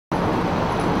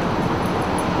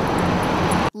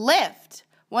Lyft,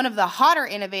 one of the hotter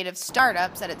innovative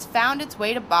startups that it's found its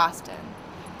way to Boston,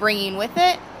 bringing with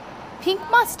it pink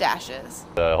mustaches.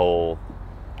 The whole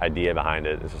idea behind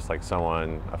it is just like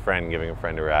a friend giving a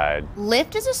friend a ride.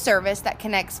 Lyft is a service that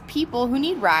connects people who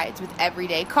need rides with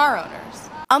everyday car owners.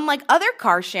 Unlike other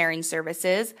car sharing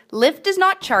services, Lyft does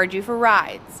not charge you for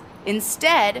rides.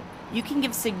 Instead, you can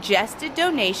give suggested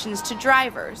donations to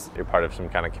drivers. You're part of some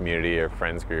kind of community or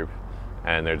friends group,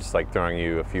 and they're just like throwing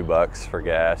you a few bucks for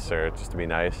gas or just to be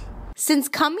nice. Since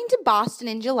coming to Boston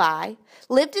in July,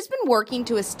 Lyft has been working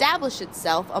to establish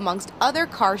itself amongst other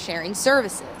car-sharing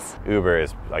services. Uber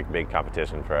is like big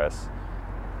competition for us,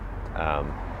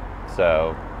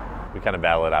 so we kind of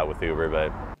battle it out with Uber.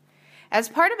 But as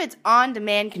part of its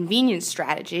on-demand convenience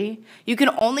strategy, you can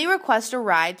only request a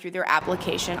ride through their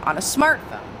application on a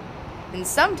smartphone. And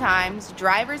sometimes,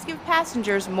 drivers give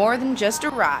passengers more than just a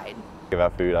ride. Give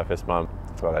out food, I fist bump.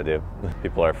 That's what I do.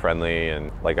 People are friendly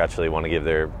and actually want to give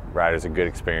their riders a good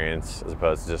experience as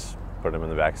opposed to just putting them in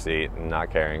the back seat and not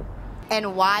caring.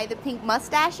 And why the pink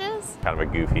mustaches? Kind of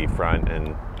a goofy front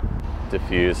and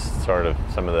diffuse sort of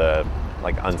some of the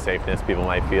unsafeness people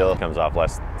might feel. It comes off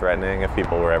less threatening if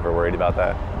people were ever worried about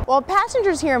that. While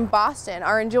passengers here in Boston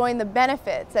are enjoying the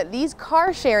benefits that these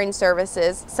car sharing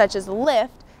services such as Lyft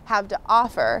have to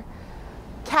offer,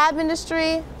 cab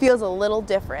industry feels a little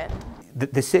different.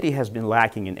 The city has been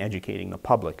lacking in educating the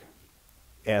public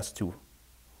as to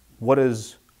what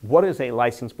is a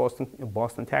licensed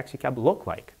Boston taxi cab look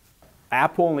like.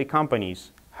 App-only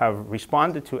companies have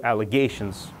responded to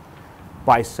allegations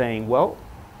by saying, well,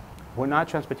 we're not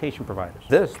transportation providers.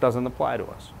 This doesn't apply to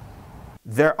us.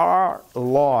 There are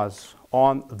laws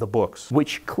on the books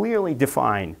which clearly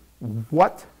define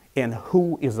what and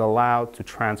who is allowed to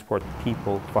transport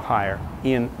people for hire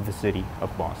in the city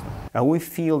of Boston. And we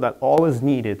feel that all is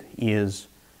needed is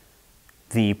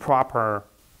the proper,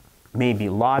 maybe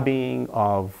lobbying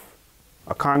of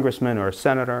a congressman or a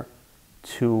senator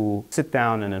to sit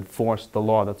down and enforce the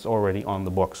law that's already on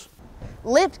the books.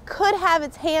 Lyft could have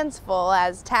its hands full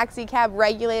as taxi cab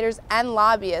regulators and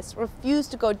lobbyists refuse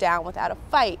to go down without a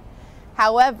fight.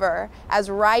 However, as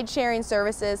ride-sharing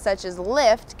services such as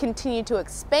Lyft continue to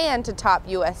expand to top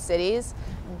U.S. cities,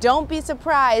 don't be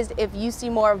surprised if you see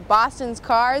more of Boston's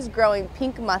cars growing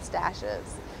pink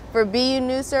mustaches. For BU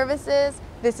News Services,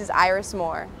 this is Iris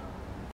Moore.